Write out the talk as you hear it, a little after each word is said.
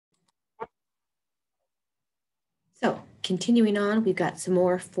continuing on, we've got some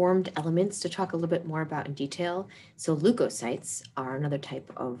more formed elements to talk a little bit more about in detail. So leukocytes are another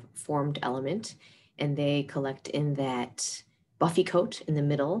type of formed element, and they collect in that buffy coat in the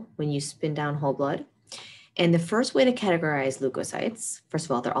middle when you spin down whole blood. And the first way to categorize leukocytes, first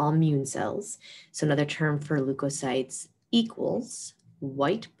of all, they're all immune cells. So another term for leukocytes equals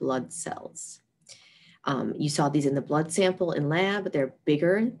white blood cells. You saw these in the blood sample in lab. They're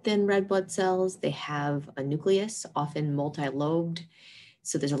bigger than red blood cells. They have a nucleus, often multi-lobed.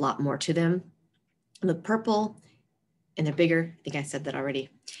 So there's a lot more to them. They look purple and they're bigger. I think I said that already.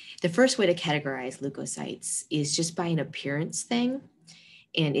 The first way to categorize leukocytes is just by an appearance thing.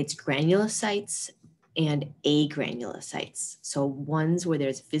 And it's granulocytes and agranulocytes. So ones where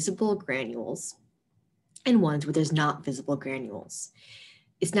there's visible granules and ones where there's not visible granules.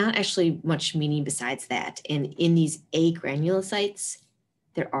 It's not actually much meaning besides that. And in these agranulocytes,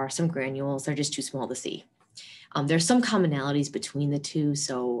 there are some granules. They're just too small to see. There's some commonalities between the two.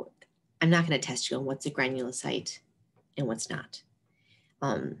 So I'm not going to test you on what's a granulocyte and what's not.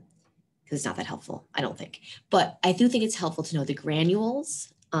 Because it's not that helpful, I don't think. But I do think it's helpful to know the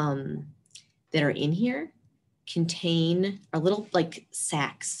granules that are in here are little like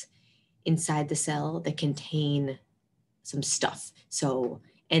sacs inside the cell that contain some stuff. So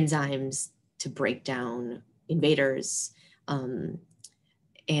enzymes to break down invaders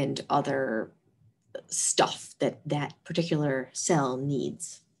and other stuff that that particular cell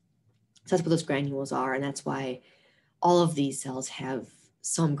needs. So that's what those granules are. And that's why all of these cells have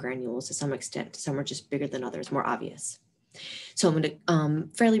some granules to some extent. Some are just bigger than others, more obvious. So I'm going to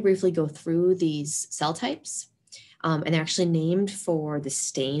fairly briefly go through these cell types. And they're actually named for the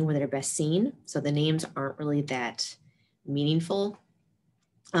stain where they're best seen. So the names aren't really that meaningful.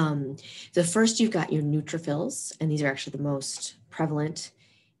 The first, you've got your neutrophils, and these are actually the most prevalent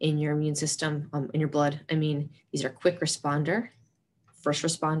in your immune system, in your blood. I mean, these are quick responder, first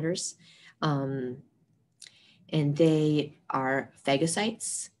responders, and they are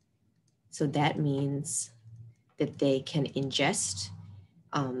phagocytes. So that means that they can ingest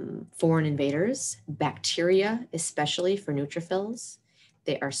foreign invaders, bacteria, especially for neutrophils.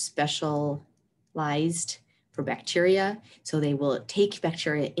 They are specialized for bacteria. So they will take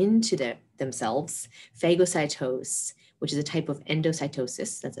bacteria into themselves, phagocytose, which is a type of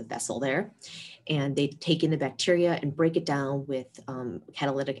endocytosis, that's a vessel there. And they take in the bacteria and break it down with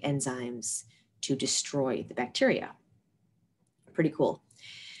catalytic enzymes to destroy the bacteria. Pretty cool.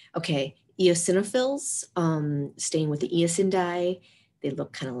 Okay, eosinophils, staying with the eosin dye, they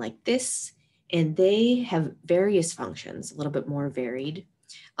look kind of like this, and they have various functions, a little bit more varied,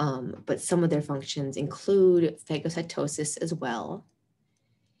 but some of their functions include phagocytosis as well.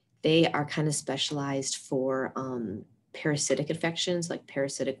 They are kind of specialized for parasitic infections like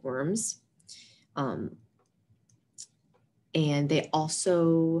parasitic worms. And they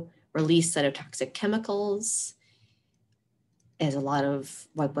also release cytotoxic chemicals, as a lot of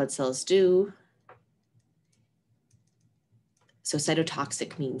white blood cells do. So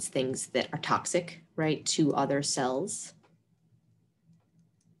cytotoxic means things that are toxic, right, to other cells.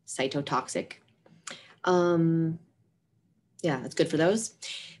 Cytotoxic. Yeah, that's good for those.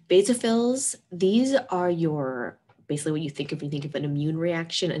 Basophils, these are your, basically what you think of when you think of an immune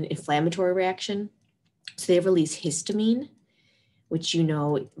reaction, an inflammatory reaction. So they release histamine, which you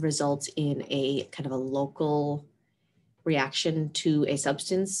know results in a kind of a local reaction to a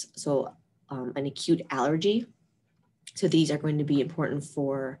substance, so an acute allergy. So these are going to be important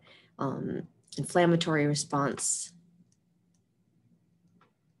for inflammatory response.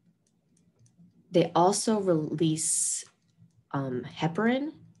 They also release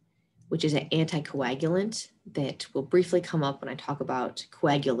heparin, which is an anticoagulant that will briefly come up when I talk about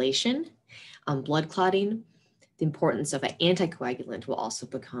coagulation, blood clotting. The importance of an anticoagulant will also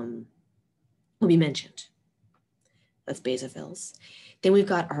be mentioned. That's basophils. Then we've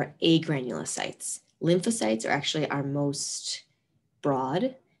got our agranulocytes. Lymphocytes are actually our most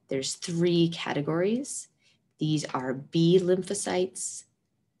broad. There's 3 categories. These are B lymphocytes,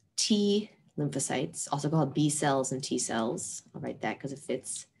 T lymphocytes, also called B cells and T cells. I'll write that because it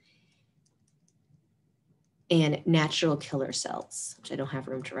fits. And natural killer cells, which I don't have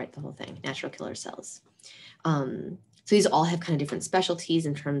room to write the whole thing, natural killer cells. So these all have kind of different specialties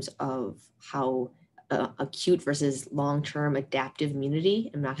in terms of how acute versus long-term adaptive immunity.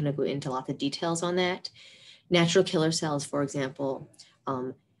 I'm not going to go into lots of details on that. Natural killer cells, for example,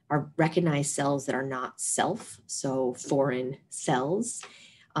 are recognized cells that are not self, so foreign cells,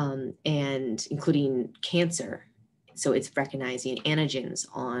 and including cancer. So it's recognizing antigens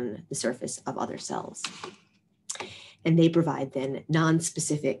on the surface of other cells. And they provide then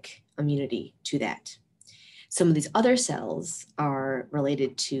non-specific immunity to that. Some of these other cells are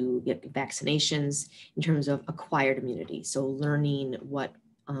related to vaccinations in terms of acquired immunity. So learning what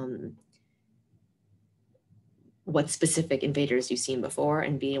specific invaders you've seen before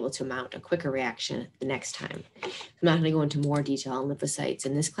and being able to mount a quicker reaction the next time. I'm not going to go into more detail on lymphocytes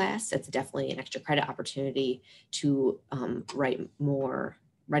in this class. That's definitely an extra credit opportunity to write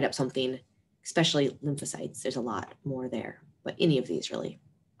up something, especially lymphocytes. There's a lot more there, but any of these really.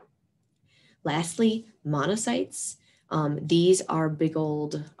 Lastly, monocytes. These are big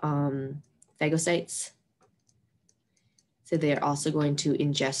old phagocytes. So they're also going to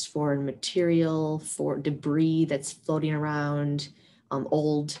ingest foreign material, for debris that's floating around,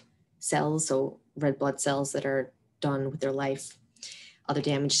 old cells, so red blood cells that are done with their life, other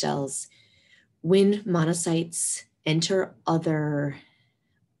damaged cells. When monocytes enter other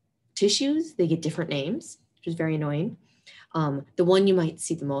tissues, they get different names, which is very annoying. The one you might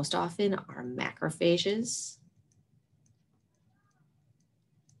see the most often are macrophages.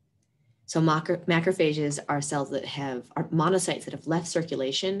 So macrophages are cells that are monocytes that have left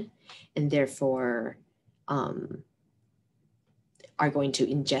circulation and therefore are going to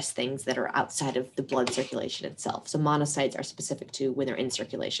ingest things that are outside of the blood circulation itself. So monocytes are specific to when they're in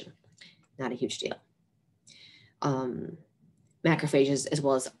circulation, not a huge deal. Macrophages, as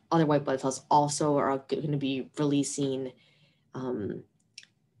well as other white blood cells, also are going to be releasing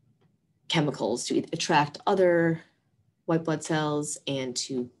chemicals to attract other white blood cells and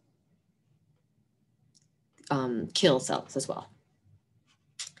to kill cells as well.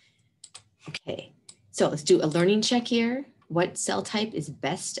 Okay, so let's do a learning check here. What cell type is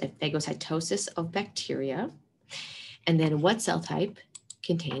best at phagocytosis of bacteria? And then what cell type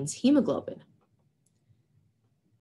contains hemoglobin?